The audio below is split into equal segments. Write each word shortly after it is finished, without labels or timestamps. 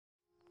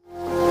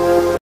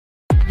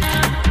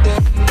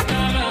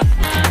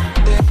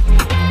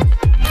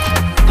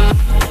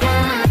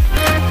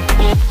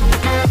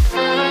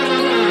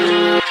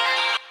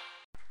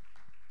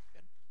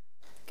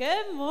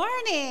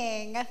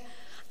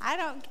I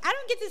don't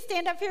get to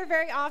stand up here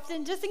very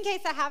often. Just in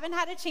case I haven't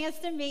had a chance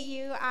to meet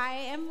you, I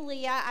am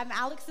Leah. I'm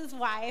Alex's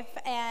wife,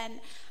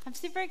 and I'm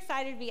super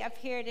excited to be up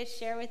here to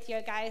share with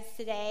you guys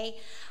today.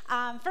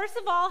 First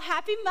of all,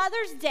 happy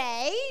Mother's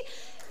Day.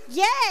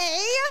 Yay!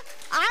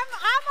 I'm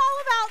all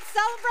about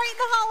celebrating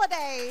the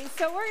holidays,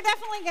 so we're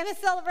definitely going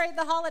to celebrate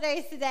the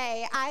holidays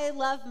today. I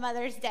love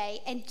Mother's Day,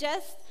 and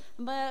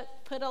I'm going to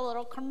put a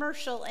little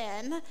commercial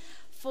in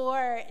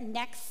for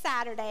next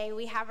Saturday.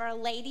 We have our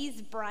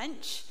ladies'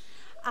 brunch.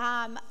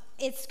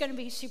 It's going to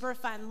be super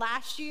fun.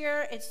 Last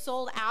year, it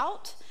sold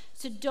out,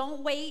 so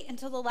don't wait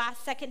until the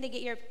last second to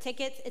get your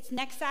tickets. It's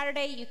next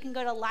Saturday. You can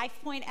go to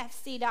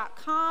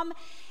lifepointfc.com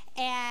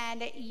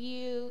and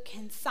you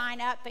can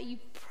sign up, but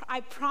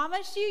I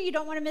promise you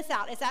don't want to miss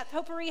out. It's at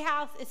Potpourri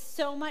House. It's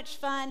so much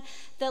fun.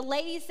 The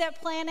ladies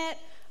that plan it,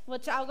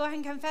 which I'll go ahead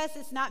and confess,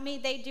 it's not me.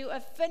 They do a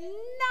phenomenal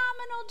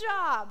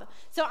job.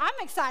 So I'm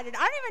excited. I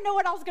don't even know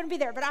what else is going to be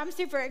there, but I'm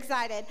super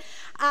excited.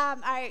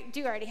 I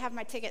do already have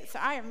my tickets, so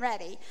I am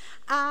ready.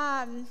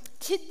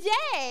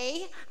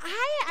 Today,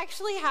 I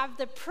actually have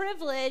the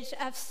privilege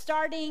of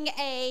starting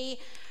a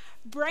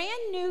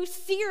brand new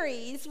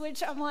series,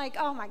 which I'm like,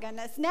 oh my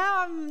goodness.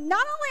 Now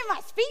not only am I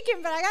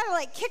speaking, but I got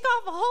to kick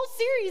off a whole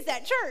series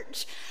at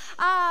church.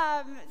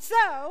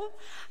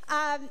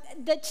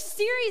 The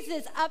series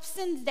is Ups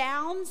and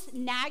Downs,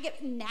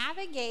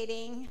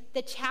 Navigating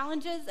the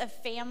Challenges of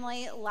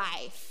Family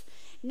Life.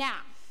 Now,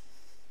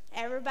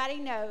 everybody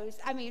knows,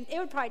 it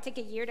would probably take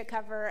a year to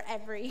cover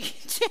every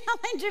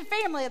challenge of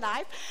family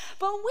life,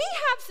 but we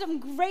have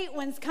some great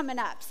ones coming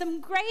up, some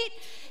great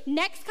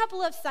next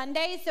couple of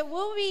Sundays that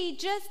we'll be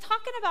just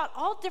talking about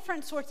all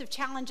different sorts of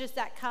challenges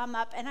that come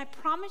up, and I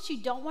promise you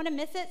don't want to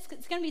miss it.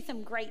 It's going to be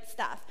some great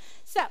stuff.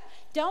 So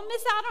don't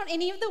miss out on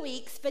any of the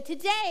weeks, but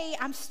today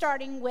I'm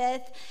starting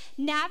with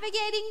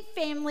Navigating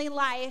Family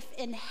Life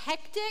in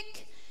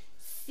Hectic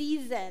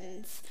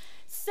Seasons.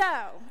 So,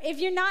 if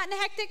you're not in a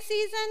hectic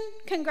season,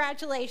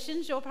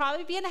 congratulations. You'll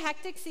probably be in a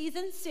hectic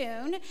season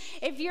soon.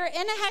 If you're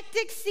in a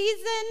hectic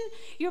season,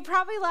 you're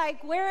probably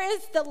like, where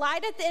is the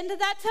light at the end of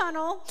that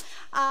tunnel?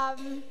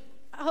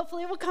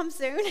 Hopefully it will come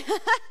soon.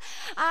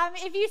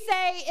 If you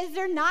say, is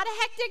there not a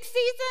hectic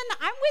season?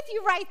 I'm with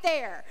you right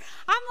there.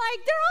 I'm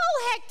like, they're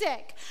all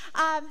hectic.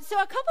 So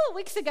a couple of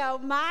weeks ago,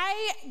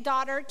 my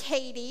daughter,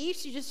 Katie,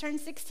 she just turned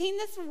 16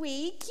 this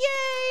week.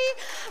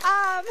 Yay!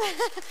 I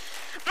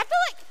feel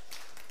like,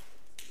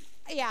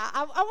 yeah,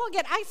 I won't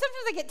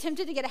sometimes I get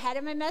tempted to get ahead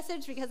of my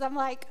message because I'm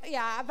like,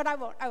 yeah, but I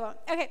won't.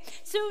 Okay,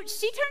 so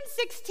she turned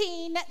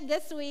 16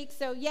 this week,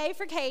 so yay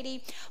for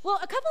Katie. Well,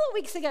 a couple of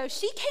weeks ago,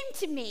 she came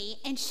to me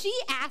and she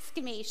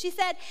asked me, she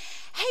said,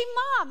 hey,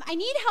 Mom, I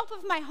need help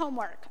with my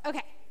homework.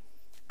 Okay,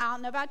 I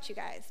don't know about you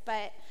guys,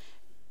 but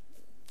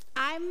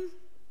I'm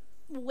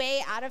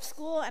way out of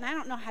school and I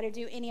don't know how to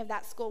do any of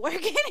that schoolwork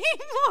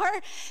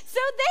anymore. So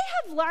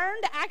they have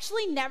learned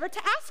actually never to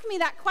ask me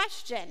that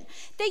question.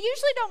 They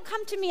usually don't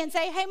come to me and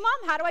say, hey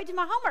Mom, how do I do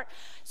my homework?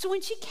 So when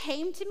she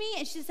came to me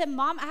and she said,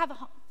 Mom, I have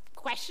a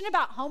question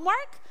about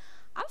homework,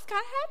 I was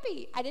kind of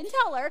happy. I didn't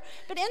tell her,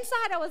 but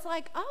inside I was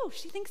like, oh,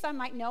 she thinks I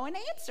might know an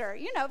answer,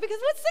 because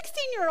what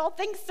 16-year-old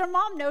thinks their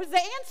mom knows the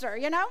answer,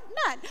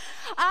 none.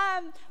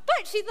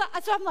 But she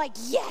thought, so I'm like,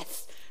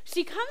 yes.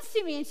 She comes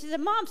to me and she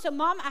said, Mom,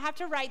 I have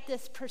to write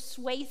this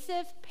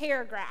persuasive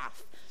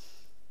paragraph.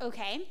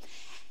 Okay.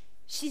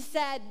 She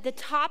said, the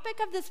topic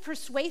of this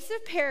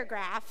persuasive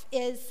paragraph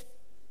is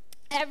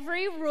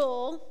every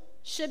rule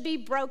should be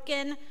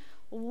broken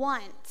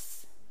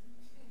once.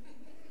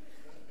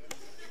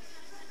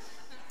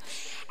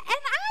 And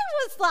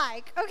I was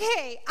like,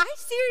 okay, I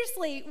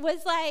seriously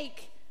was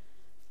like,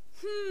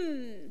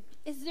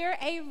 is there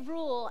a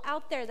rule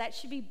out there that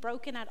should be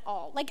broken at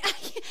all?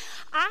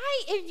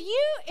 If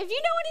you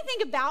know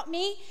anything about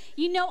me,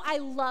 I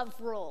love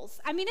rules.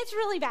 It's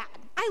really bad.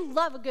 I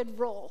love a good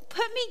rule.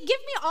 Give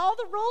me all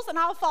the rules and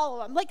I'll follow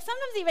them.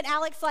 Sometimes even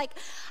Alex,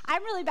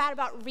 I'm really bad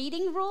about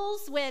reading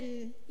rules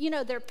when,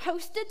 they're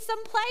posted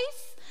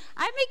someplace.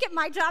 I make it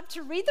my job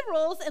to read the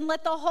rules and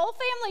let the whole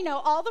family know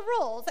all the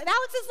rules. And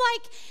Alex is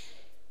like,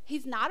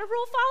 he's not a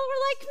rule follower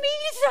like me,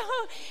 so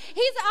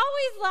he's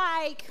always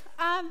like,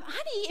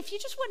 honey, if you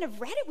just wouldn't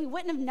have read it, we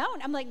wouldn't have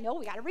known. I'm like, no,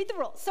 we got to read the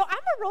rules. So I'm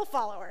a rule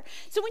follower.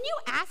 So when you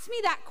ask me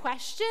that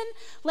question,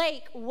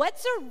 I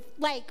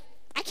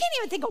can't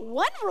even think of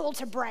one rule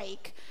to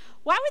break.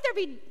 Why would there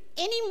be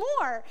any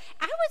more?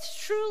 I was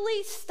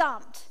truly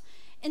stumped.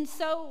 And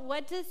so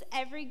what does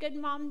every good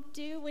mom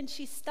do when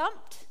she's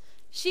stumped?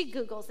 She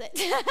Googles it.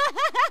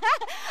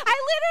 I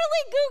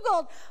literally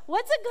Googled,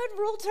 what's a good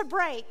rule to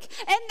break?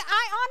 And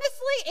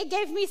it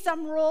gave me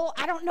some rule.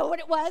 I don't know what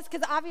it was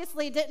because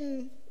obviously it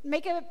didn't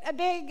make a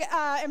big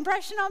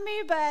impression on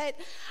me, but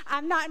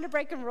I'm not into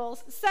breaking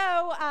rules.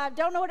 So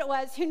don't know what it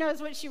was. Who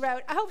knows what she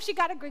wrote? I hope she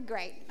got a good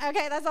grade.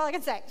 Okay, that's all I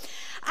can say. So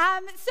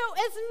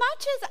as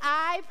much as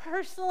I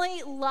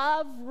personally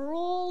love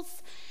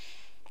rules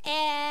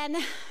and,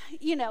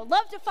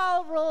 love to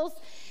follow rules,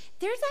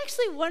 there's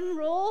actually one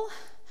rule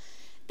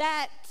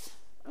that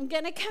I'm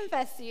going to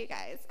confess to you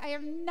guys. I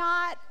am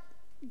not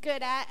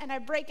good at, and I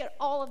break it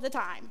all of the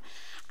time.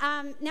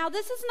 Now,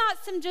 this is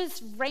not some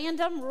just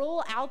random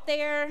rule out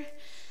there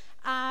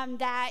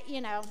that,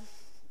 I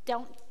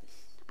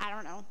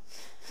don't know.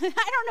 I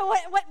don't know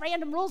what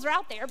random rules are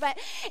out there, but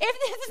if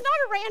it's not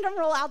a random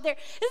rule out there,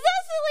 it's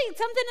actually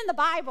something in the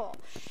Bible.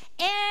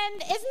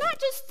 And it's not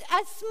just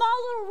a small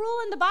little rule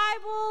in the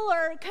Bible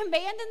or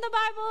command in the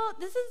Bible.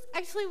 This is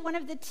actually one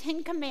of the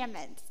 10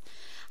 Commandments.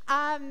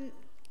 Remember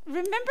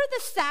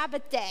the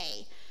Sabbath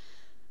day,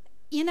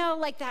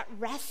 like that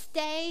rest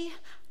day.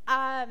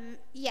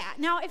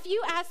 Now, if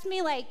you ask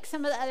me like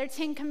some of the other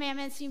 10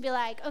 Commandments, you'd be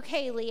like,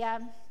 okay,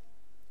 Leah,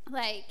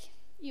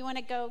 you want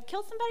to go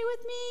kill somebody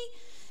with me?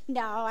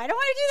 No, I don't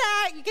want to do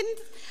that. You can,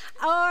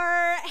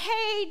 or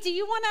hey, do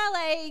you want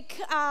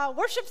to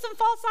worship some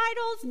false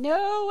idols?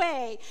 No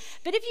way.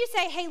 But if you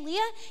say, hey,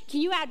 Leah,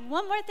 can you add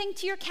one more thing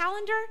to your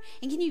calendar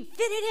and can you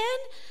fit it in?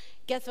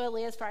 Guess what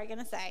Leah's probably going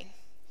to say?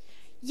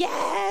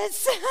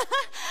 Yes,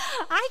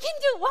 I can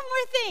do one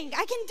more thing.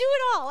 I can do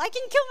it all. I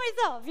can kill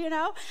myself,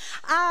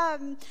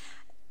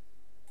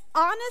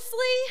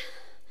 Honestly,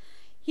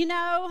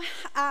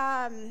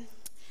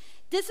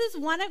 this is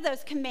one of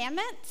those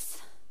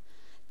commandments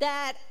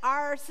that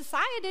our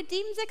society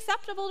deems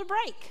acceptable to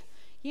break.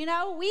 We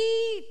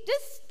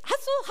just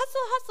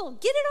hustle,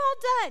 get it all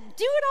done,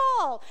 do it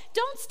all,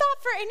 don't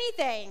stop for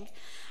anything.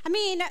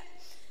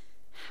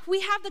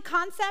 We have the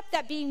concept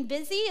that being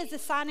busy is a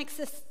sign of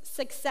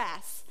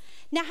success.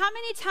 Now, how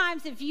many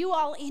times have you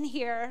all in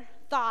here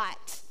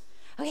thought,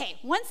 okay,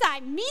 once I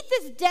meet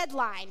this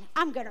deadline,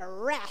 I'm gonna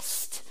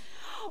rest?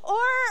 Or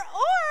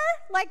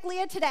like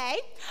Leah today,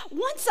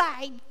 once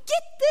I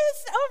get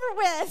this over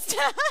with,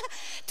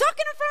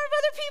 talking in front of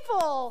other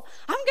people,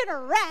 I'm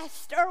gonna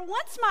rest. Or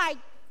once my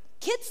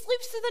kid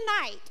sleeps through the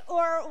night,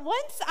 or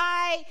once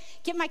I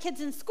get my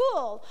kids in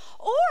school,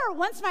 or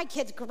once my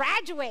kids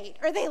graduate,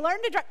 or they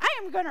learn to drive, I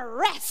am gonna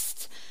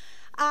rest.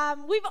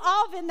 We've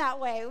all been that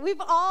way.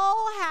 We've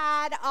all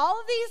had all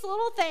of these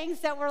little things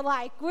that we're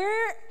like,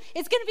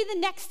 it's gonna be the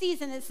next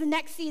season, it's the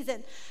next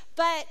season.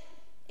 But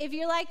if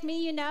you're like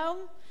me,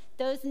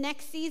 those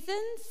next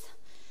seasons,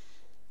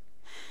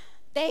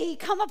 they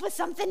come up with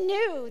something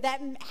new that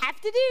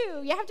have to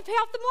do. You have to pay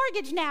off the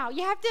mortgage now.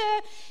 You have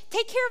to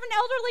take care of an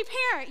elderly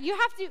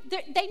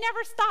parent. They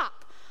never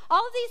stop.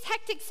 All of these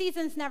hectic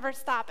seasons never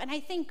stop. And I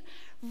think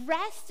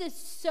rest is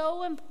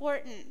so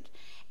important.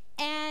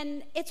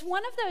 And it's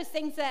one of those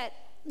things that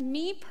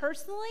me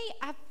personally,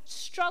 I've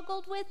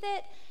struggled with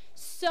it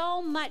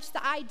so much,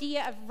 the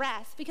idea of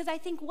rest, because I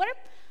think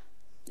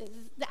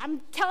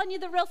I'm telling you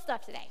the real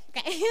stuff today,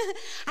 okay?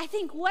 I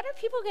think, what are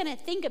people going to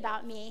think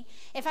about me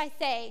if I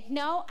say,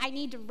 no, I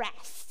need to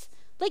rest?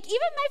 Like, even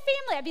my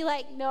family, I'd be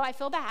like, no, I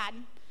feel bad.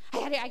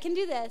 I can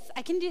do this,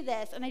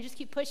 and I just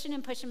keep pushing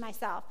and pushing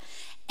myself.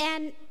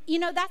 And,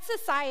 that's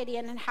society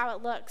and how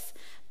it looks.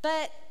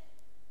 But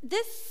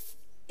this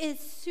is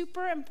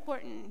super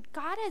important.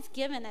 God has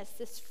given us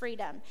this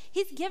freedom.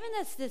 He's given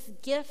us this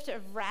gift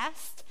of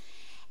rest,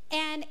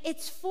 and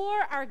it's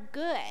for our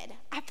good.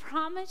 I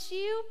promise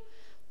you.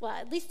 Well,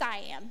 at least I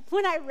am.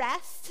 When I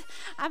rest,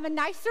 I'm a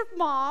nicer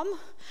mom.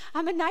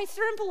 I'm a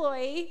nicer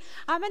employee.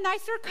 I'm a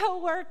nicer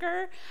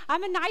coworker.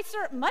 I'm a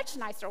much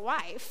nicer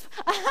wife.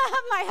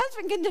 My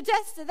husband can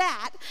attest to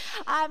that.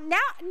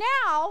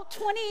 Now,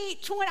 20,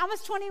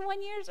 almost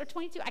 21 years or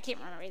 22, I can't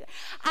remember either.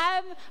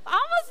 I'm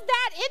almost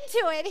that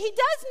into it. He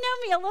does know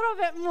me a little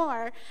bit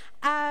more.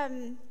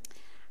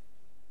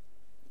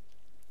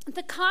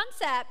 The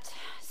concept,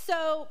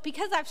 so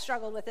because I've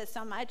struggled with it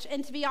so much,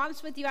 and to be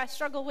honest with you, I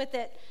struggle with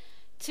it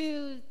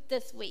to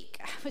this week.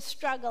 I was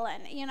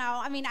struggling,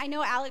 I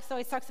know Alex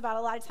always talks about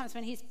a lot of times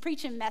when he's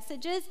preaching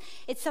messages,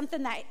 it's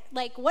something that,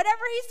 like,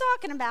 whatever he's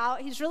talking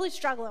about, he's really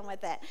struggling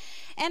with it.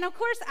 And of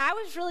course, I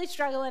was really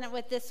struggling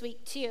with this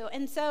week too.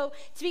 And so,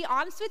 to be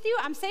honest with you,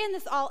 I'm saying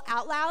this all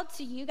out loud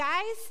to you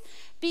guys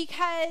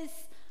because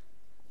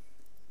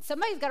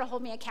somebody's got to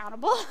hold me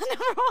accountable,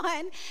 number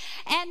one.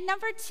 And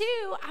number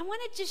two, I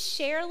want to just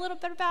share a little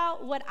bit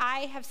about what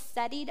I have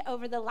studied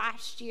over the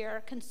last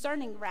year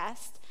concerning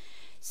rest.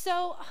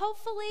 So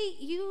hopefully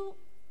you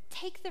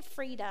take the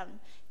freedom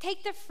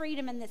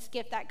in this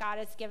gift that God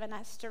has given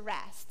us to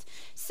rest.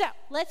 So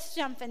let's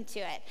jump into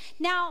it.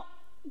 Now,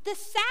 the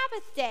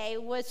Sabbath day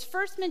was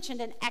first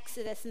mentioned in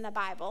Exodus in the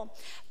Bible,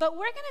 but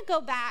we're going to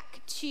go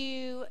back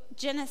to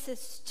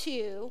Genesis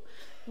 2,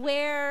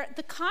 where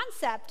the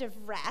concept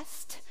of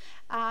rest,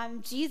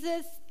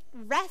 Jesus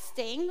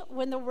resting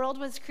when the world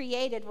was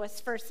created,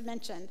 was first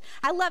mentioned.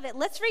 I love it.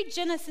 Let's read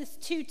Genesis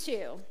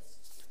 2:2.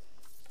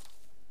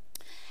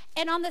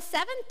 And on the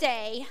seventh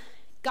day,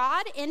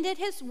 God ended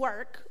his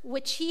work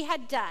which he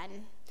had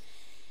done,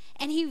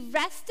 and he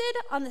rested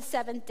on the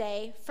seventh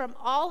day from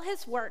all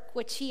his work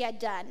which he had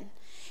done.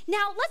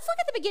 Now, let's look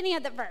at the beginning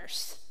of the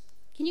verse.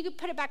 Can you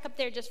put it back up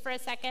there just for a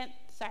second?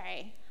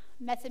 Sorry,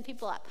 messing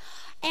people up.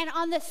 And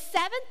on the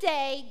seventh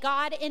day,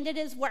 God ended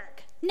his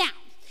work. Now,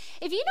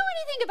 if you know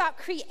anything about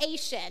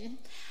creation,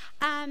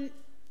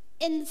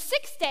 in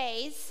 6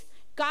 days,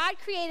 God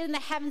created the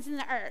heavens and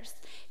the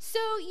earth. So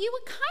you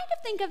would kind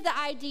of think of the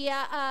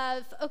idea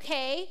of,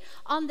 okay,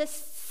 on the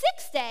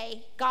sixth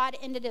day, God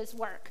ended his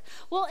work.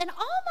 Well, in all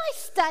my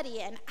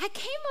studying, I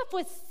came up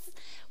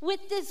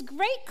with this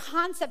great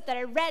concept that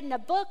I read in a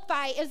book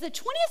it was a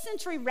 20th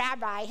century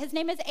rabbi. His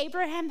name is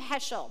Abraham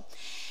Heschel.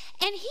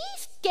 And he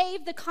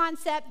gave the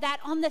concept that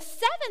on the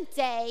seventh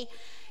day,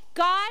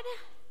 God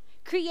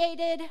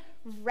created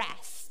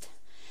rest.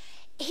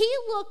 He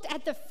looked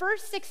at the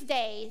first 6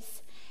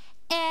 days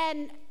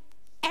and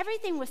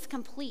everything was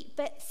complete,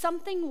 but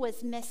something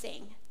was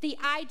missing. The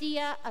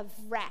idea of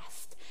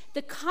rest,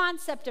 the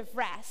concept of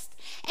rest.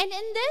 And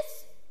in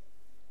this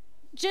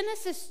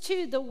Genesis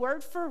 2, the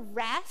word for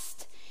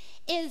rest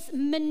is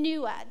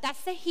menua.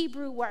 That's the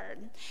Hebrew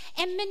word.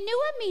 And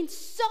menua means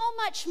so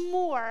much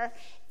more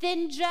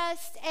than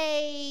just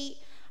a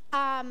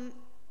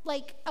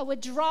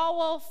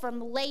withdrawal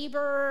from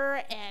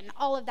labor and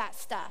all of that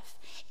stuff.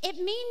 It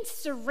means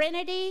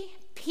serenity,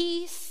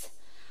 peace,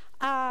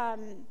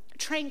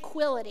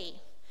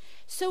 tranquility.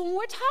 So when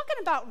we're talking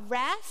about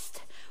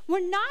rest,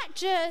 we're not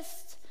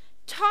just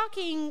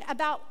talking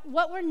about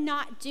what we're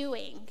not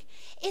doing.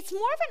 It's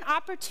more of an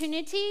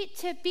opportunity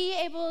to be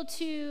able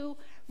to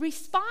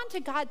respond to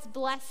God's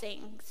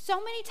blessing. So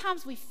many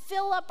times we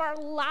fill up our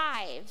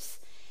lives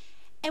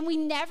and we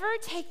never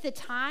take the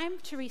time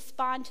to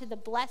respond to the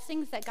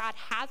blessings that God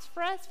has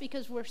for us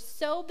because we're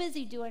so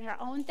busy doing our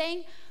own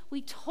thing,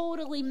 we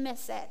totally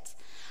miss it.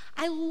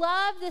 I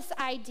love this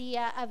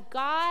idea of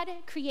God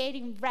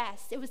creating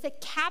rest. It was a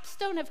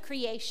capstone of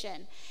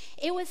creation.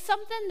 It was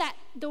something that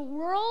the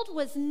world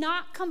was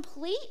not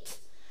complete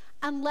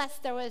unless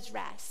there was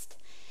rest.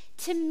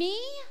 To me,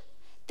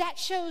 that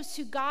shows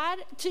to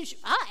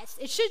us,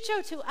 it should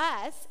show to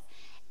us,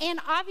 and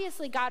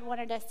obviously God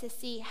wanted us to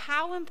see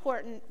how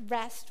important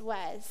rest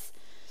was.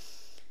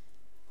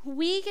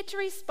 We get to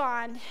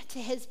respond to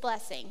his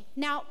blessing.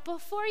 Now,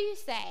 before you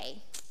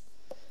say,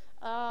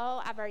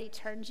 oh, I've already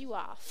turned you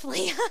off,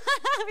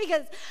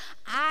 because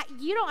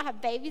you don't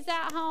have babies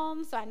at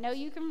home, so I know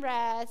you can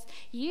rest.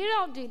 You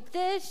don't do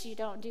this, you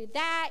don't do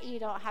that, you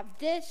don't have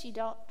this, you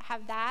don't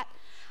have that.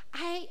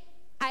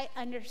 I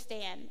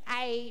understand.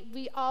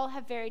 We all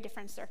have very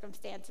different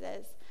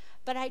circumstances,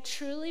 but I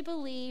truly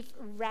believe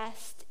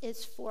rest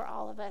is for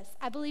all of us.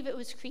 I believe it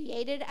was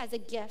created as a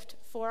gift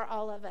for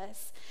all of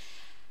us.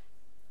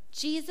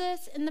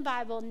 Jesus in the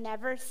Bible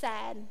never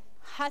said,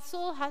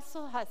 hustle,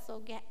 hustle, hustle,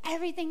 get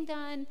everything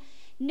done,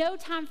 no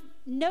time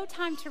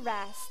to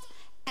rest.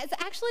 It's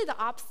actually the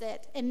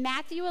opposite. In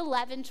Matthew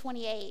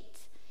 11:28,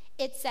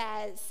 it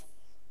says,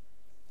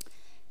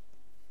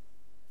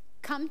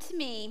 come to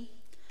me,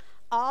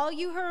 all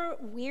you who are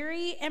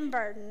weary and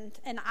burdened,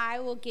 and I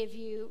will give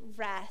you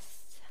rest.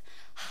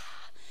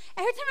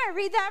 Every time I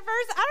read that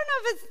verse, I don't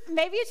know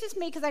maybe it's just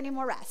me because I need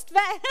more rest,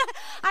 but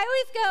I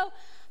always go,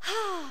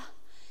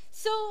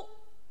 So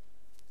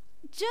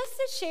just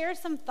to share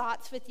some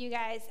thoughts with you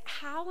guys,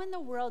 how in the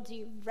world do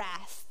you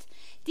rest?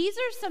 These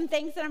are some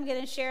things that I'm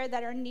going to share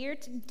that are dear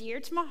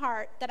to my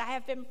heart that I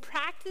have been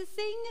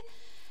practicing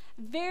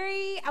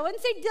I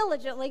wouldn't say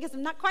diligently because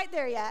I'm not quite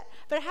there yet,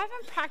 but I have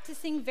been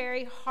practicing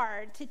very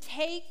hard to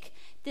take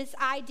this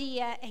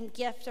idea and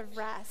gift of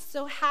rest.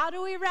 So how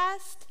do we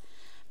rest?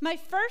 My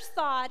first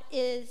thought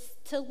is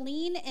to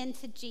lean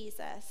into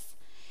Jesus.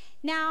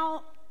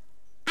 Now,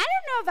 I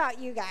don't know about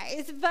you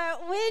guys,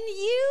 but when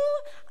you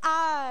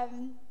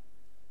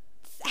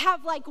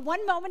have like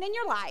one moment in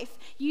your life,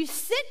 you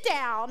sit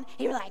down and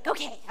you're like,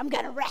 okay, I'm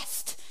gonna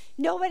rest.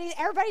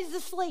 Everybody's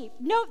asleep.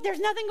 No, there's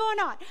nothing going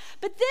on.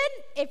 But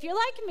then, if you're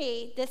like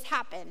me, this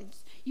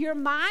happens. Your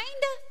mind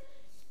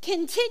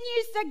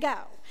continues to go.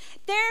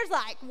 There's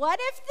like, what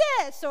if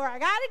this? Or I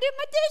gotta do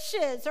my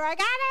dishes. Or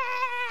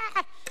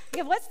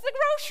what's the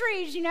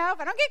groceries? If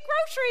I don't get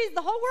groceries,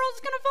 the whole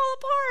world's gonna fall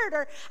apart.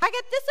 Or I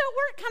got this at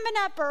work coming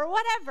up, or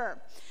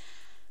whatever.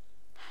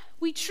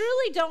 We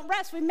truly don't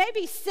rest. We may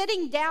be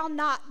sitting down,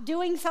 not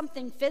doing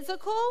something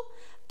physical,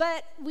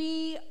 but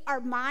our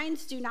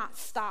minds do not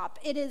stop.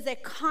 It is a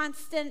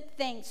constant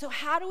thing. So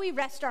how do we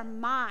rest our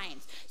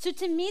minds? So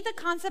to me, the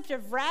concept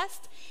of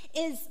rest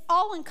is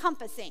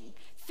all-encompassing.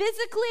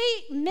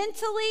 Physically,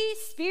 mentally,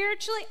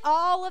 spiritually,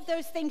 all of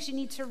those things you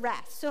need to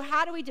rest. So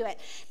how do we do it?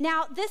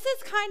 Now, this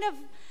is kind of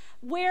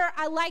where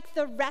I like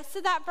the rest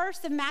of that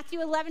verse of Matthew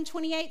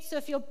 11:28. So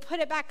if you'll put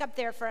it back up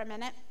there for a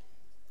minute.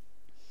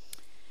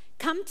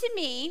 Come to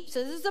me,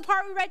 so this is the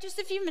part we read just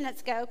a few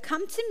minutes ago.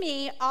 Come to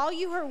me, all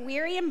you who are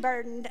weary and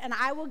burdened, and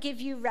I will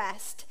give you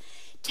rest.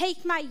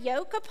 Take my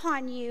yoke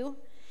upon you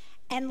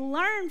and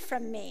learn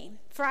from me,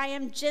 for I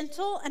am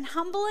gentle and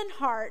humble in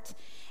heart,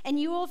 and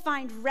you will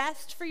find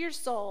rest for your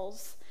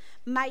souls.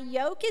 My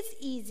yoke is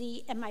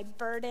easy and my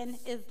burden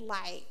is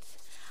light.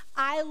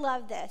 I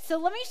love this. So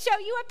let me show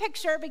you a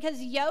picture because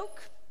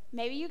yoke,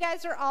 maybe you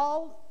guys are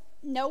all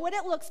know what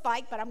it looks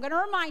like, but I'm going to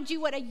remind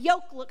you what a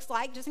yoke looks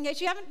like, just in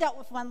case you haven't dealt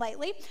with one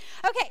lately.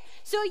 Okay,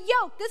 so a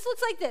yoke, this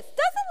looks like this. Doesn't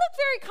look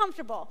very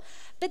comfortable,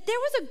 but there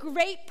was a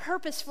great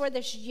purpose for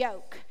this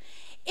yoke.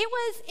 It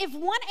was, if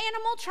one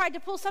animal tried to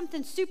pull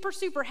something super,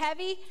 super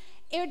heavy,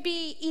 it would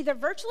be either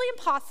virtually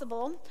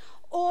impossible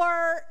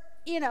or,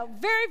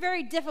 very,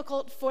 very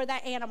difficult for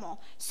that animal.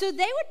 So they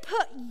would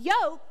put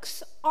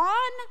yokes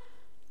on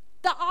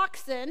the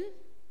oxen,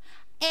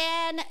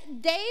 and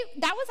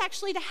that was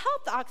actually to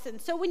help the oxen.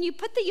 So when you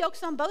put the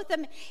yokes on both of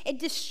them, it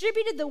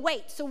distributed the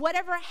weight. So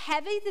whatever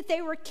heavy that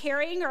they were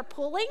carrying or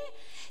pulling,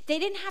 they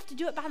didn't have to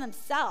do it by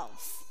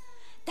themselves.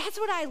 That's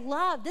what I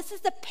love. This is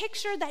the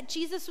picture that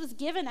Jesus was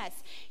giving us.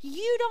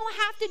 You don't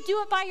have to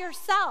do it by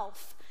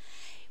yourself.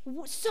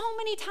 So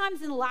many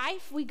times in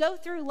life, we go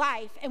through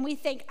life and we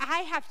think, I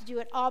have to do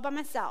it all by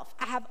myself.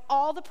 I have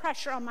all the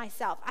pressure on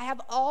myself. I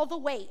have all the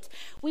weight.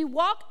 We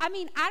walk, I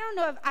don't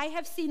know if I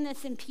have seen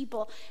this in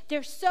people.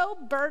 They're so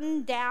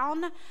burdened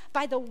down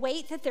by the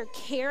weight that they're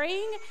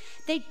carrying.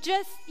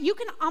 You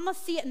can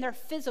almost see it in their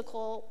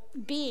physical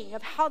being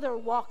of how they're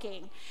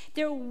walking.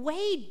 They're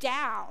weighed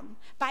down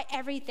by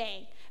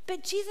everything.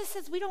 But Jesus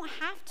says we don't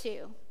have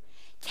to.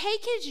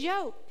 Take his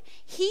yoke.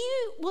 He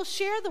will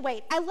share the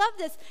weight. I love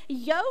this.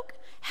 Yoke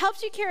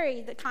helps you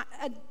carry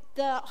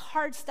the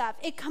hard stuff.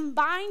 It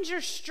combines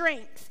your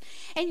strength.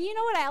 And you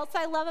know what else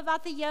I love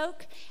about the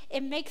yoke?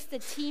 It makes the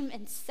team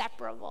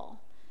inseparable.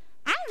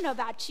 I don't know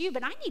about you,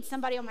 but I need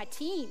somebody on my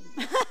team. A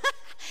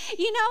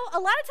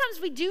lot of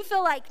times we do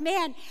feel like,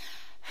 man,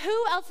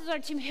 who else is on our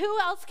team? Who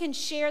else can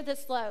share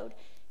this load?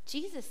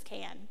 Jesus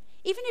can.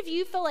 Even if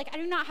you feel like I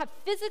do not have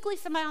physically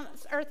somebody on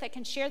this earth that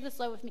can share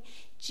this load with me,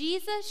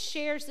 Jesus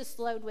shares this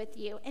load with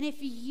you. And if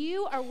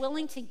you are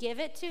willing to give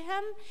it to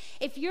him,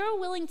 if you're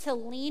willing to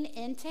lean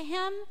into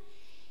him,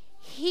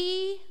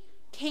 he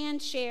can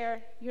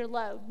share your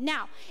load.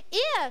 Now,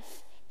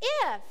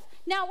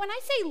 now when I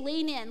say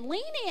leaning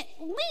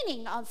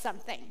on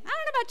something, I don't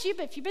know about you,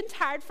 but if you've been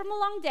tired from a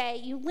long day,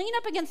 you lean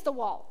up against the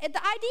wall. The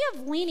idea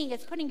of leaning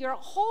is putting your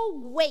whole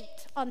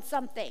weight on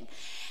something.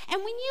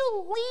 And when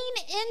you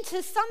lean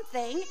into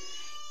something,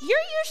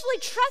 you're usually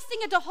trusting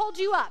it to hold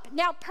you up.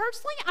 Now,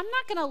 personally, I'm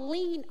not going to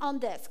lean on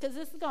this because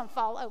this is going to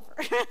fall over.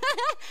 I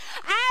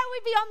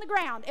would be on the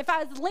ground if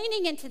I was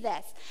leaning into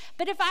this.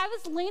 But if I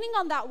was leaning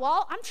on that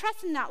wall, I'm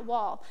trusting that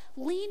wall.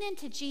 Lean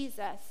into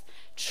Jesus.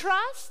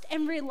 Trust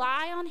and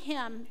rely on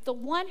him, the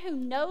one who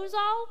knows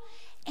all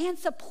and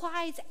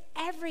supplies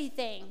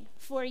everything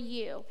for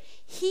you.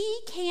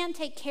 He can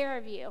take care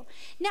of you.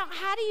 Now,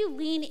 how do you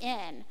lean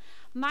in?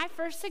 My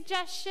first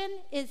suggestion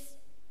is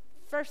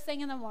first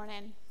thing in the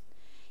morning.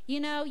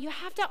 You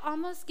have to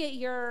almost get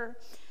your,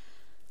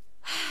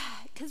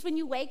 because when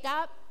you wake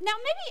up, now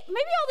maybe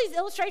all these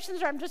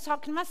illustrations are I'm just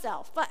talking to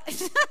myself, but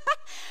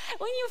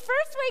when you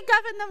first wake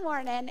up in the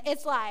morning,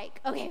 it's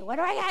like, okay, what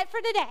do I got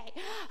for today?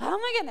 Oh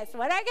my goodness,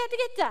 what do I got to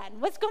get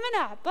done? What's coming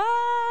up?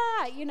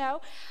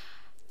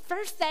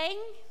 First thing,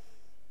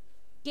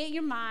 get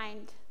your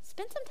mind,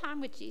 spend some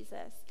time with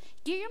Jesus.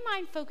 Get your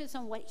mind focused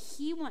on what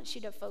he wants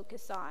you to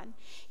focus on.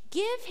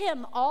 Give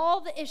him all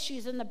the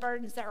issues and the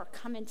burdens that are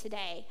coming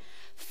today.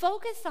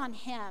 Focus on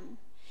him.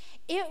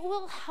 It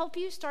will help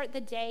you start the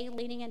day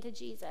leaning into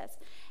Jesus.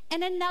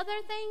 And another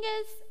thing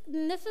is,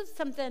 and this is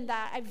something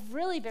that I've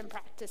really been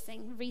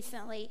practicing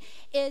recently,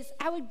 is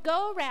I would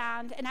go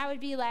around and I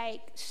would be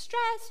like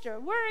stressed or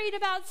worried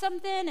about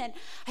something, and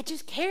I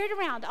just carried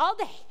around all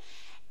day.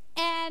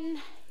 And,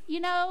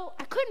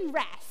 I couldn't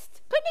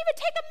rest. Couldn't even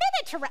take a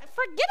minute to rest.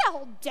 Forget a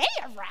whole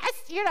day of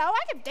rest. I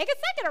could take a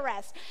second of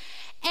rest.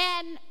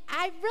 And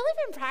I've really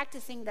been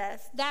practicing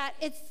this, that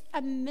it's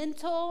a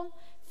mental,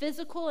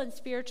 physical, and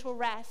spiritual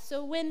rest.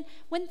 So when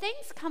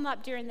things come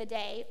up during the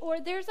day, or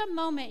there's a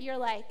moment you're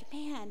like,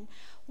 man,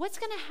 what's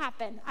going to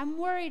happen? I'm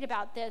worried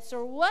about this,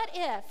 or what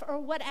if, or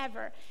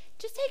whatever.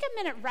 Just take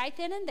a minute right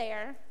then and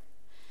there.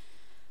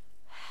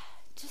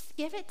 Just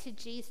give it to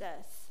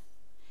Jesus.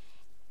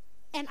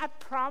 And I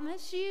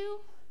promise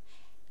you,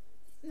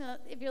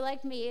 if you're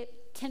like me,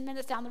 10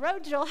 minutes down the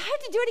road, you'll have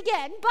to do it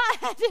again.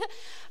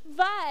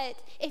 But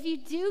if you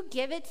do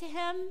give it to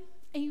him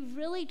and you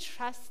really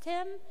trust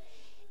him,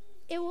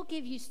 it will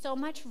give you so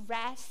much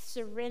rest,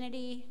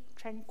 serenity,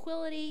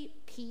 tranquility,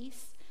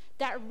 peace,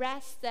 that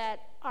rest that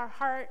our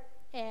heart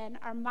and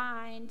our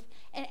mind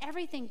and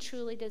everything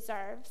truly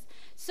deserves.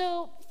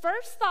 So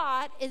first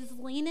thought is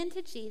lean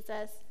into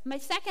Jesus. My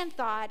second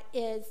thought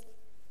is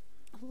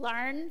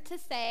learn to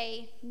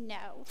say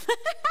no.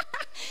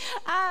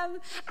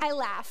 I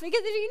laugh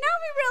because if you know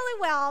me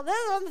really well, this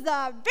one's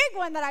the big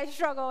one that I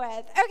struggle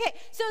with. Okay,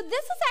 so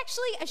this is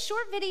actually a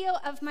short video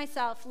of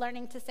myself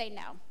learning to say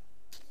no.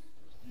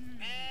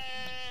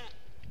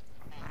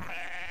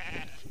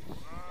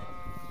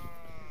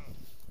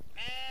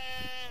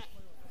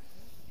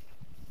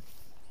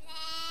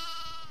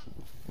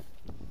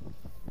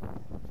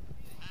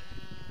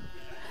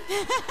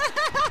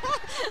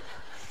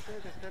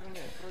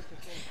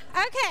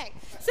 Okay,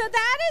 so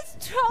that is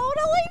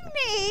totally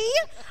me.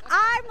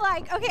 I'm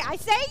like, okay, I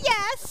say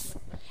yes,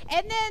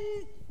 and then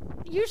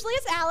usually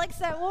it's Alex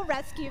that will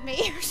rescue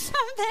me or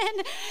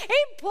something.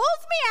 He pulls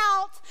me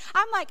out.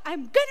 I'm like,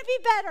 I'm gonna be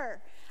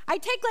better. I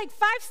take like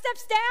 5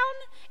 steps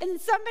down and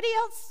somebody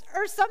else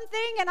or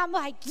something, and I'm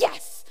like,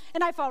 yes.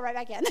 and I fall right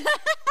back in.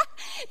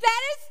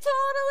 That is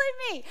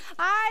totally me.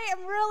 I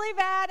am really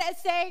bad at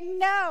saying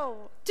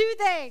no to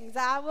things.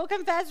 I will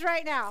confess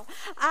right now.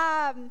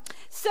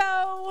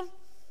 So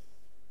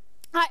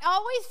I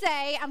always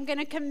say I'm going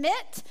to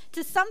commit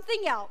to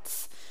something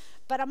else,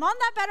 but I'm on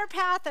that better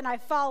path and I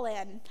fall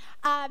in.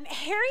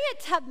 Harriet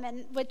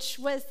Tubman, which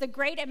was the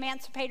great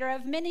emancipator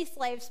of many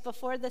slaves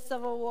before the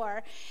Civil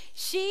War,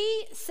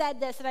 she said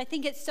this, and I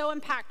think it's so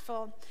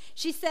impactful.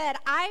 She said,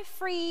 I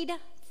freed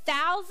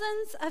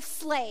thousands of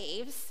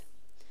slaves.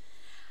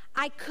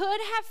 I could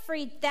have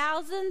freed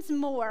thousands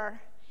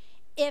more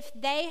if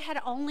they had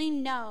only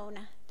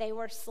known they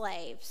were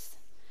slaves.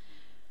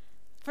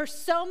 For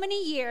so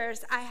many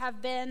years, I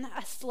have been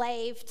a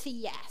slave to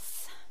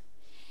yes.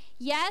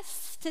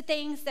 Yes to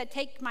things that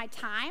take my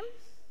time,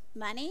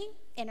 money,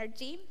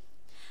 energy.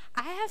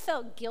 I have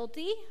felt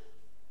guilty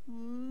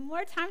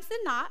more times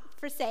than not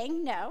for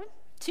saying no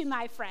to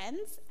my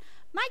friends,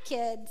 my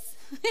kids,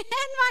 and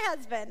my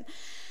husband.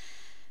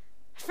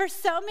 For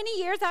so many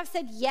years, I've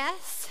said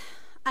yes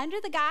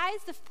under the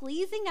guise of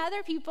pleasing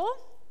other people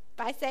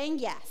by saying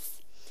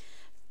yes.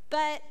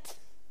 But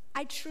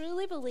I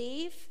truly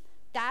believe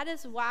that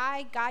is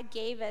why God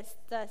gave us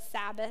the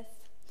Sabbath.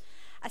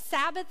 A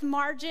Sabbath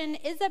margin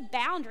is a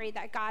boundary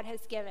that God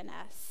has given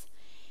us.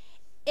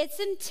 It's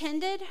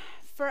intended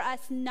for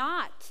us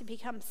not to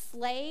become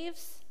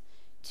slaves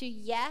to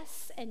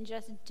yes and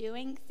just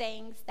doing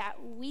things that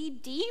we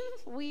deem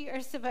we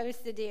are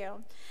supposed to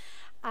do.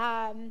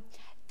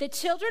 The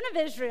children of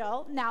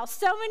Israel, now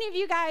so many of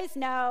you guys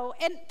know,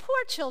 and poor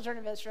children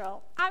of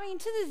Israel. I mean,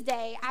 to this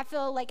day, I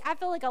feel like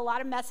a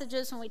lot of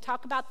messages when we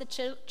talk about the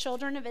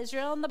children of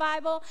Israel in the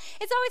Bible,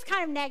 it's always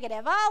kind of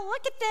negative. Oh,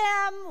 look at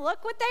them,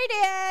 look what they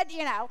did,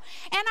 you know.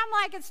 And I'm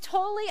like, it's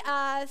totally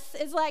us.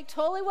 It's like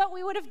totally what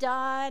we would have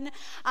done.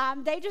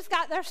 They just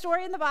got their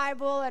story in the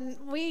Bible, and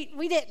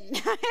we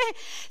didn't.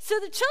 So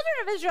the children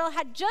of Israel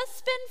had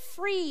just been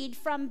freed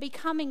from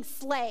becoming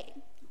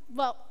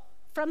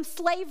from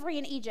slavery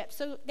in Egypt.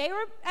 So they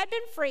had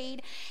been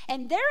freed,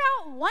 and they're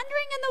out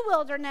wandering in the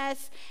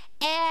wilderness,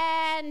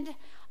 and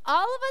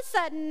all of a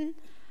sudden,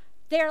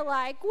 they're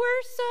like,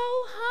 we're so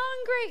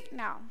hungry.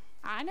 No,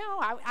 I know,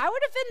 I would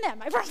have been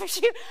them, I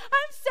promise you.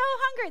 I'm so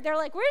hungry. They're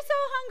like, we're so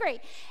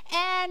hungry.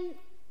 And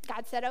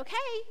God said, okay,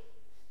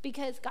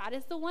 because God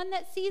is the one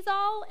that sees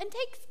all and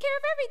takes care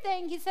of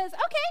everything. He says,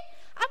 okay,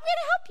 I'm going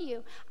to help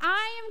you.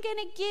 I am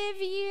going to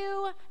give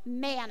you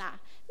manna.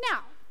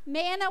 Now,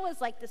 manna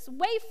was like this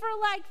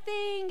wafer-like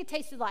thing. It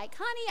tasted like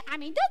honey. I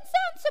mean, doesn't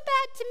sound so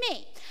bad to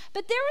me.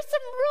 But there were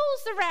some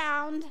rules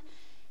around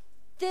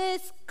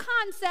this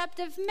concept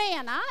of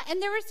manna,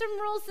 and there were some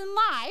rules in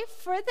life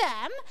for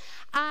them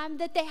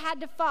that they had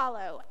to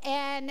follow.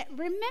 And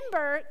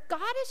remember,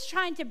 God is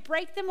trying to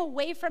break them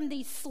away from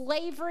these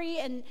slavery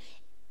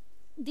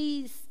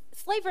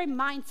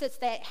mindsets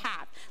they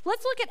have.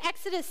 Let's look at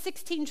Exodus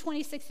 16,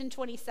 26 and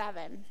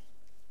 27.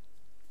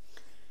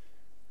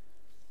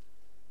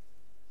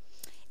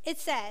 It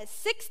says,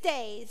 6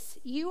 days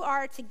you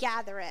are to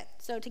gather it.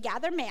 So to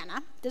gather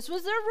manna. This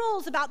was their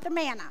rules about the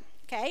manna,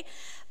 okay?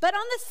 But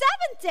on the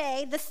seventh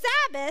day, the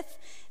Sabbath,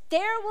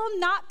 there will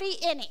not be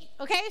any,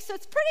 okay? So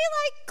it's pretty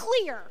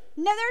clear.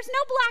 No, there's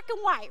no black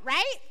and white,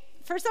 right?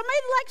 For somebody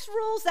that likes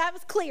rules, that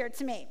was clear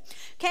to me,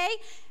 okay?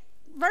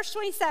 Verse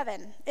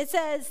 27, it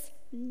says,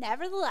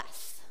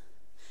 nevertheless,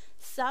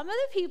 some of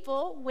the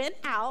people went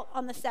out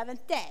on the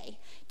seventh day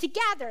to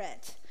gather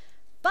it.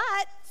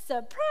 But,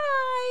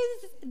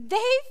 surprise,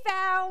 they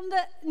found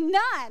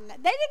none. They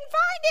didn't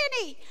find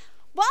any.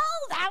 Well,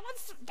 that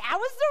was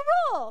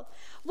the rule.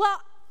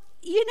 Well,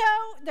 you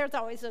know, there's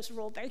always those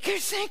rule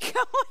breakers that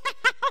go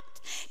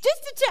out just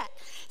to check.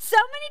 So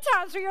many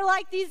times where you're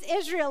like these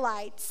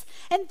Israelites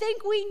and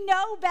think we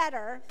know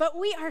better, but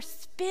we are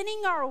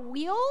spinning our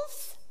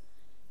wheels.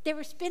 They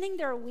were spinning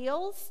their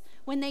wheels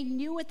when they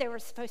knew what they were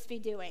supposed to be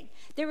doing.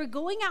 They were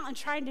going out and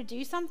trying to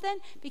do something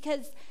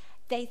because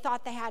they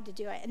thought they had to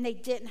do it, and they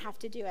didn't have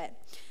to do it.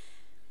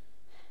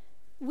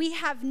 We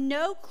have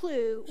no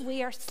clue.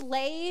 We are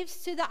slaves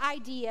to the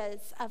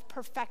ideas of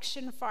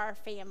perfection for our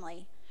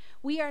family.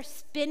 We are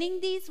spinning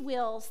these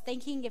wheels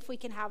thinking if we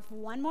can have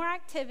one more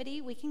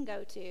activity we can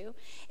go to,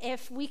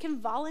 if we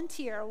can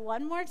volunteer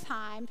one more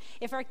time,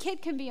 if our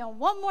kid can be on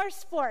one more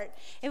sport,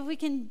 if we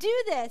can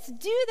do this,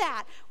 do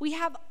that. We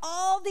have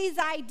all these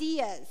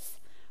ideas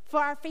for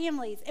our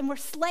families, and we're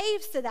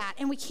slaves to that,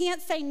 and we can't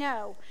say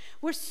no.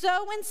 We're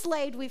so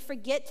enslaved, we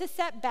forget to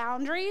set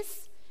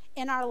boundaries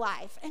in our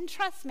life. And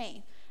trust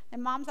me,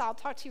 and moms, I'll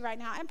talk to you right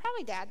now, and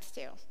probably dads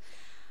too.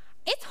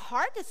 It's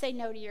hard to say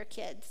no to your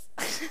kids.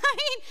 I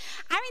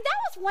mean, that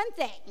was one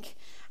thing.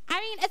 I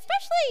mean,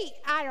 especially,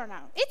 I don't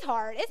know, it's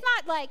hard. It's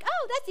not like,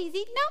 oh, that's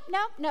easy.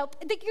 Nope.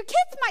 Your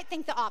kids might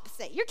think the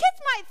opposite. Your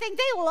kids might think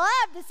they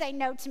love to say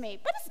no to me,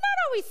 but it's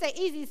not always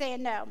easy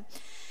saying no.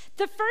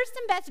 The first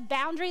and best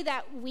boundary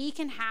that we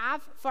can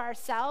have for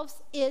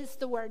ourselves is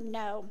the word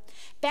no.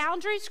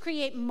 Boundaries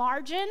create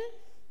margin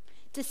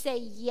to say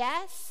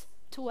yes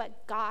to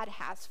what God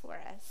has for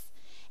us.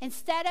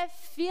 instead of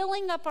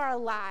filling up our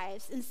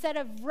lives, instead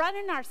of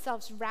running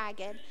ourselves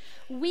ragged,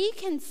 we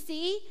can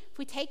see, if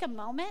we take a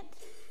moment,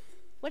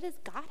 what does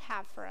God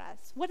have for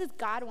us? What does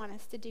God want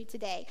us to do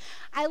today?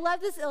 I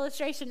love this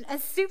illustration. A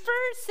super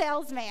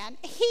salesman,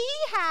 he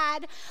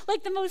had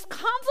like the most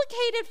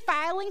complicated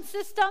filing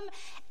system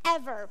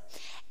ever.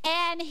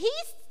 And he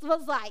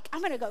was like, I'm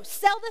going to go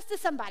sell this to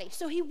somebody.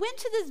 So he went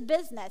to this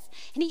business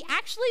and he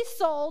actually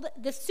sold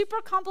this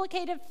super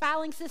complicated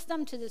filing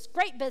system to this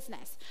great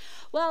business.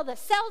 Well, the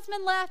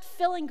salesman left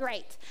feeling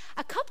great.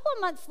 A couple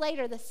of months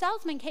later, the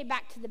salesman came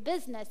back to the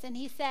business and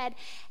he said,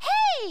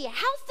 hey,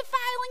 how's the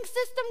filing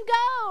system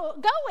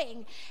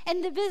going?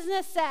 And the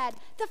business said,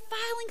 the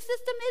filing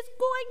system is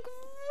going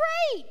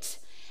great.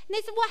 And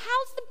they said, well,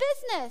 how's the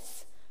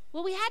business?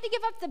 Well, we had to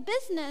give up the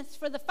business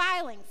for the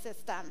filing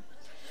system.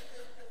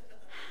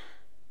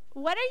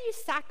 What are you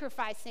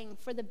sacrificing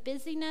for the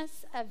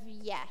busyness of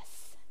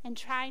yes and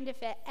trying to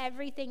fit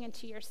everything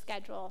into your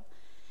schedule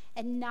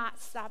and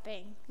not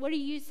stopping? What are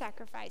you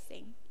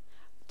sacrificing?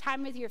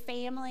 Time with your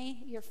family,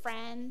 your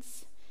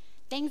friends,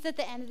 things at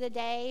the end of the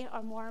day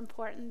are more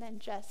important than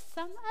just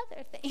some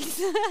other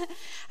things.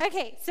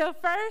 Okay, so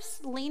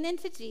first, lean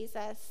into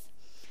Jesus.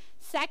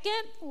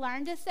 Second,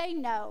 learn to say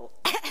no.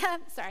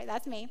 Sorry,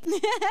 that's me.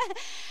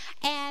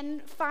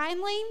 And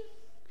finally,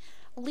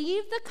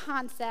 leave the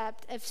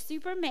concept of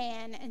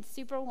Superman and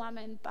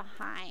Superwoman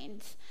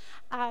behind.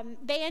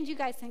 Band, you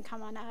guys can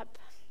come on up.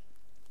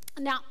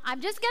 Now, I'm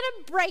just going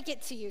to break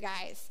it to you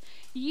guys.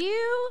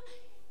 You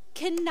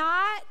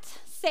cannot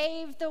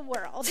save the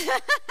world.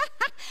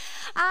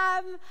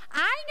 I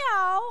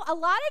know a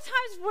lot of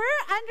times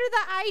we're under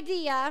the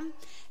idea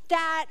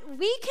that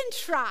we can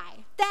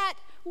try, that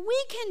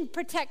we can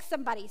protect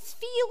somebody's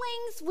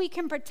feelings, we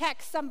can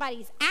protect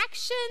somebody's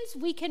actions,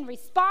 we can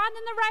respond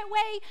in the right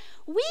way,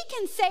 we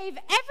can save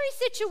every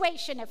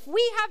situation if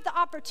we have the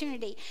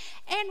opportunity,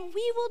 and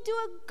we will do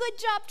a good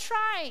job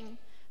trying.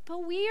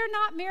 But we are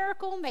not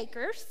miracle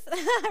makers.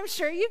 I'm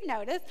sure you've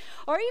noticed,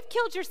 or you've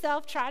killed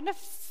yourself trying to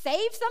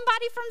save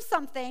somebody from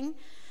something.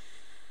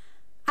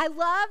 I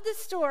love the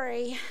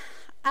story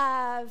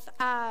of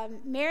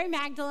Mary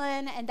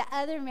Magdalene and the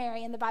other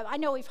Mary in the Bible. I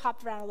know we've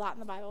hopped around a lot in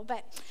the Bible,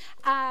 but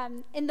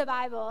in the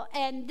Bible.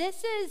 And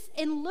this is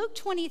in Luke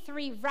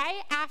 23,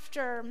 right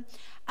after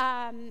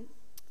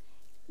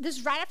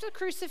the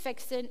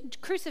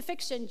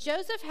crucifixion.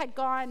 Joseph had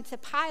gone to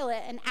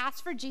Pilate and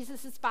asked for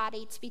Jesus'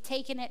 body to be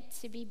taken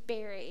to be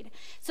buried.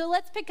 So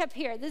let's pick up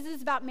here. This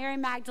is about Mary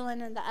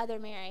Magdalene and the other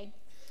Mary.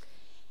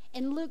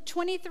 In Luke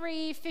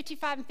 23,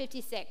 55 and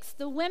 56,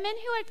 the women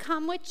who had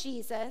come with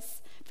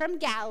Jesus from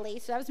Galilee,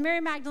 so that was Mary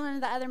Magdalene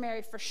and the other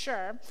Mary for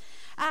sure,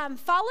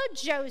 followed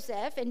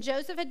Joseph, and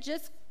Joseph had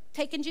just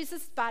taken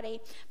Jesus' body,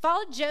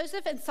 followed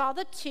Joseph and saw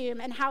the tomb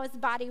and how his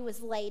body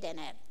was laid in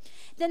it.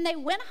 Then they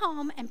went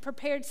home and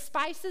prepared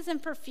spices and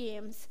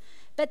perfumes,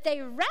 but they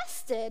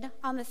rested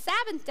on the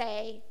Sabbath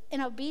day in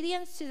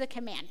obedience to the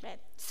commandment.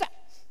 So,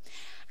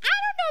 I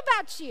don't know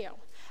about you,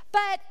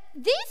 but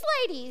these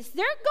ladies,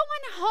 they're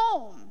going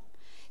home.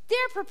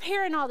 They're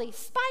preparing all these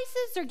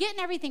spices. They're getting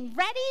everything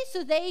ready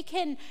so they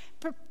can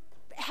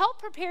help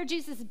prepare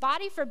Jesus'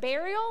 body for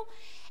burial.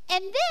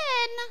 And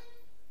then,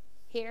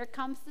 here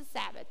comes the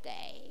Sabbath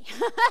day.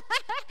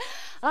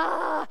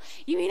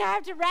 You mean I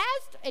have to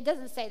rest? It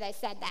doesn't say they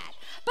said that.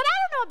 But I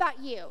don't know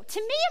about you. To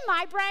me, in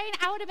my brain,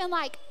 I would have been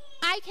like,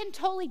 I can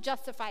totally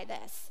justify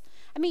this.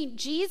 I mean,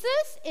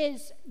 Jesus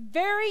is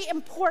very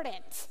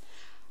important.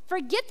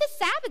 Forget the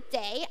Sabbath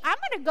day. I'm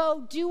going to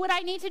go do what I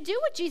need to do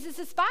with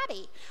Jesus'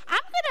 body. I'm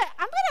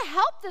going to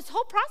help this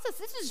whole process.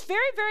 This is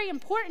very, very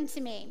important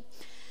to me.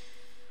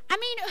 I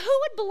mean, who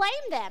would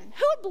blame them?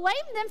 Who would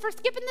blame them for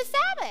skipping the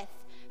Sabbath?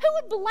 Who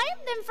would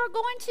blame them for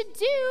going to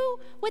do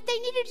what they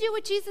need to do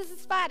with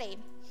Jesus' body?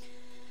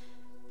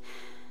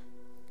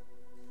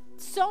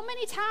 So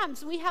many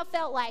times we have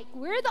felt like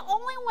we're the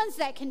only ones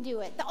that can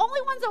do it. The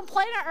only ones on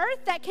planet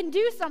Earth that can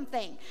do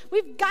something.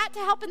 We've got to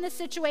help in this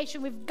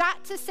situation. We've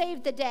got to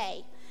save the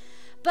day.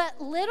 But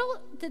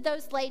little did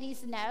those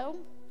ladies know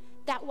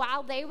that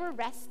while they were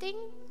resting,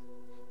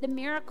 the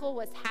miracle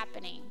was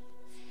happening.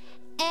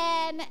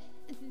 And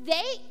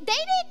they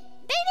didn't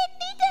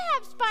need to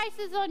have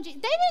spices on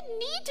Jesus. They didn't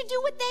need to do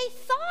what they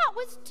thought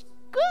was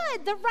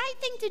good, the right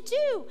thing to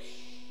do.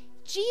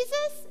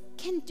 Jesus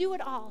can do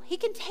it all. He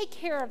can take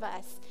care of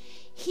us.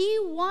 He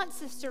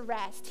wants us to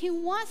rest. He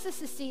wants us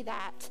to see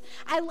that.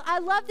 I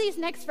love these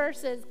next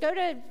verses. Go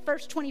to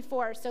verse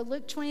 24. So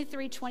Luke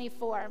 23,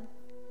 24.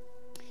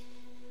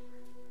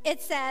 It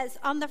says,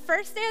 on the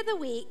first day of the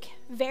week,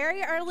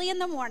 very early in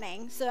the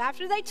morning, so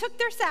after they took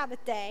their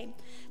Sabbath day,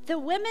 the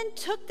women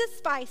took the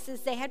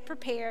spices they had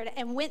prepared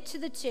and went to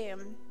the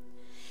tomb.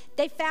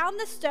 They found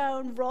the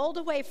stone rolled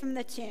away from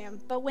the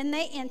tomb, but when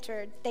they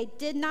entered, they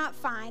did not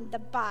find the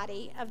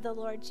body of the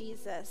Lord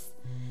Jesus.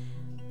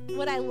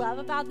 What I love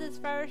about this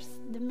verse,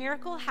 the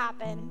miracle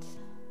happened.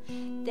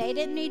 They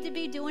didn't need to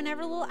be doing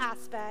every little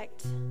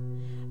aspect.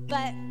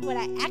 But what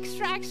I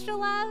extra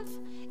love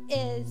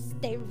is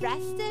they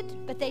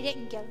rested, but they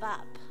didn't give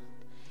up.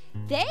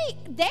 they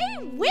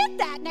went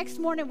that next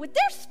morning with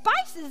their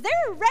spices. They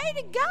were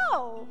ready to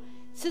go.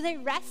 So they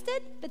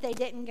rested, but they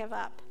didn't give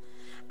up.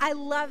 I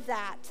love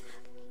that.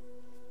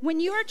 When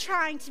you are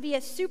trying to be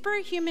a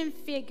superhuman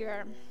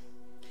figure,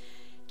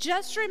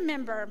 just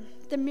remember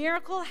the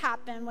miracle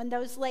happened when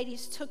those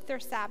ladies took their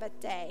Sabbath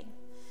day.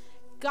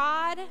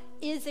 God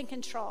is in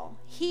control.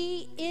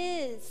 He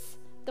is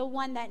the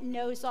one that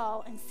knows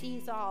all and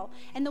sees all,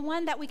 and the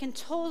one that we can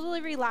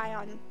totally rely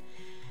on.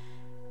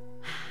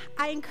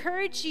 I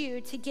encourage you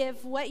to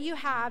give what you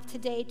have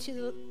today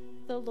to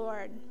the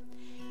Lord.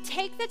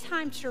 Take the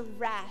time to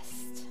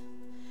rest.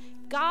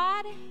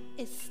 God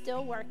is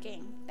still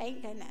working.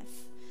 Thank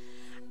goodness.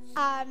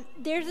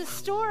 There's a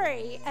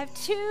story of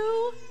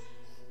two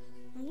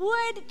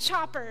wood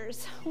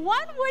choppers.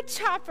 One wood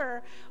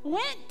chopper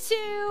went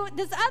to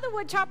this other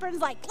wood chopper and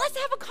was like, let's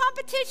have a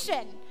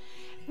competition.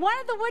 One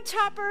of the wood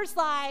choppers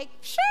like,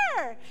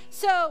 sure.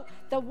 So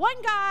the one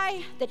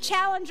guy, the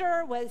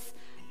challenger,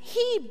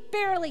 he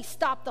barely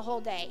stopped the whole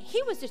day.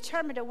 He was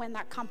determined to win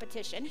that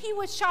competition. He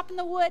was chopping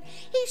the wood.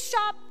 He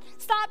stopped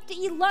to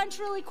eat lunch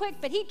really quick,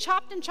 but he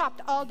chopped and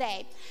chopped all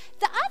day.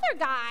 The other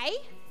guy,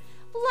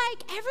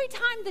 like every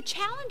time the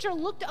challenger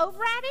looked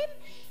over at him,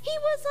 he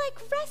was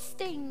like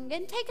resting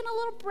and taking a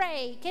little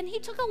break, and he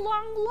took a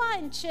long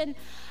lunch and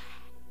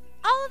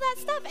all of that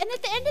stuff. And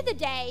at the end of the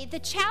day, the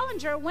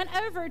challenger went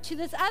over to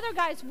this other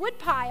guy's wood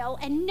pile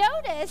and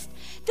noticed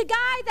the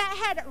guy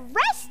that had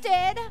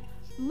rested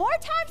more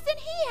times than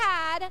he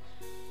had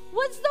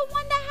was the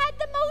one that had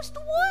the most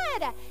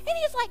wood. And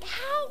he's like,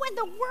 how in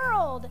the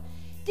world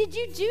did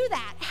you do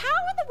that? How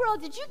in the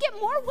world did you get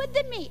more wood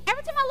than me?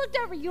 Every time I looked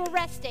over, you were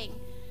resting.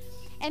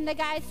 And the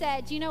guy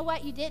said, do you know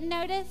what you didn't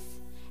notice?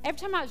 Every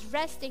time I was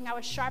resting, I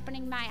was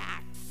sharpening my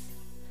axe.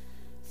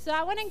 So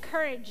I want to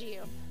encourage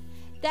you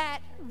that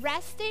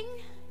resting,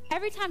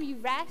 every time you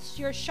rest,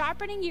 you're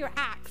sharpening your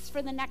axe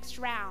for the next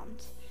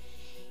round.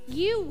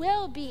 You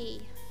will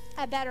be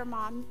a better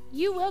mom.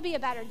 You will be a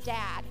better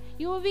dad.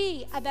 You will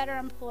be a better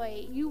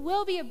employee. You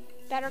will be a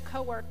better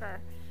coworker.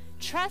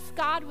 Trust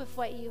God with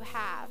what you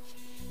have.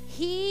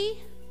 He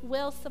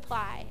will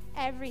supply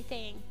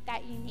everything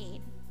that you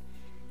need.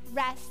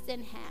 Rest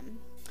in Him.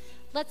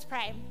 Let's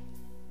pray.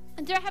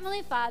 Dear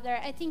Heavenly Father,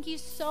 I thank you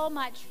so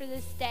much for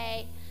this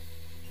day.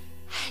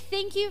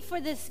 Thank you for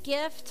this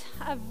gift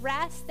of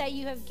rest that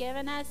you have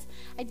given us.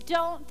 I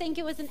don't think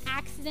it was an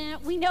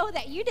accident. We know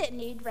that you didn't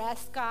need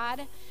rest,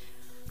 God.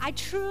 I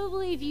truly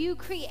believe you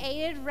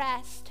created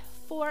rest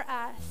for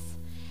us.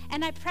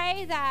 And I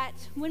pray that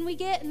when we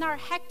get in our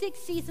hectic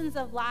seasons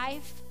of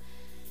life,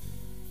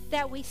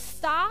 that we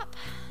stop,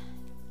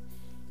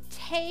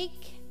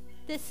 take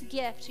this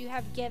gift you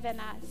have given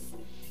us.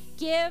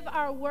 Give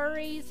our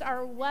worries,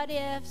 our what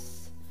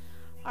ifs,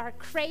 our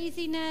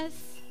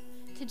craziness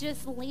to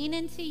just lean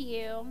into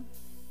you,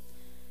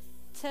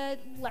 to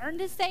learn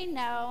to say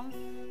no,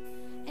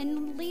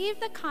 and leave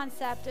the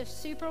concept of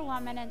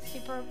superwoman and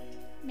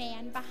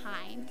superman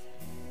behind,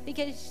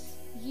 because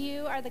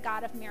you are the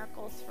God of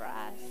miracles for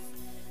us.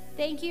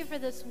 Thank you for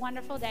this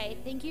wonderful day.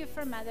 Thank you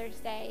for Mother's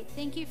Day.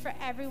 Thank you for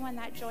everyone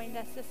that joined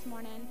us this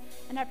morning.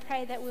 And I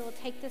pray that we will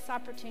take this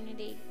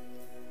opportunity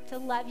to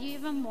love you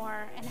even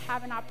more and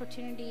have an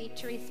opportunity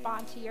to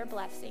respond to your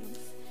blessings.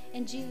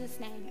 In Jesus'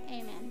 name,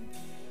 amen.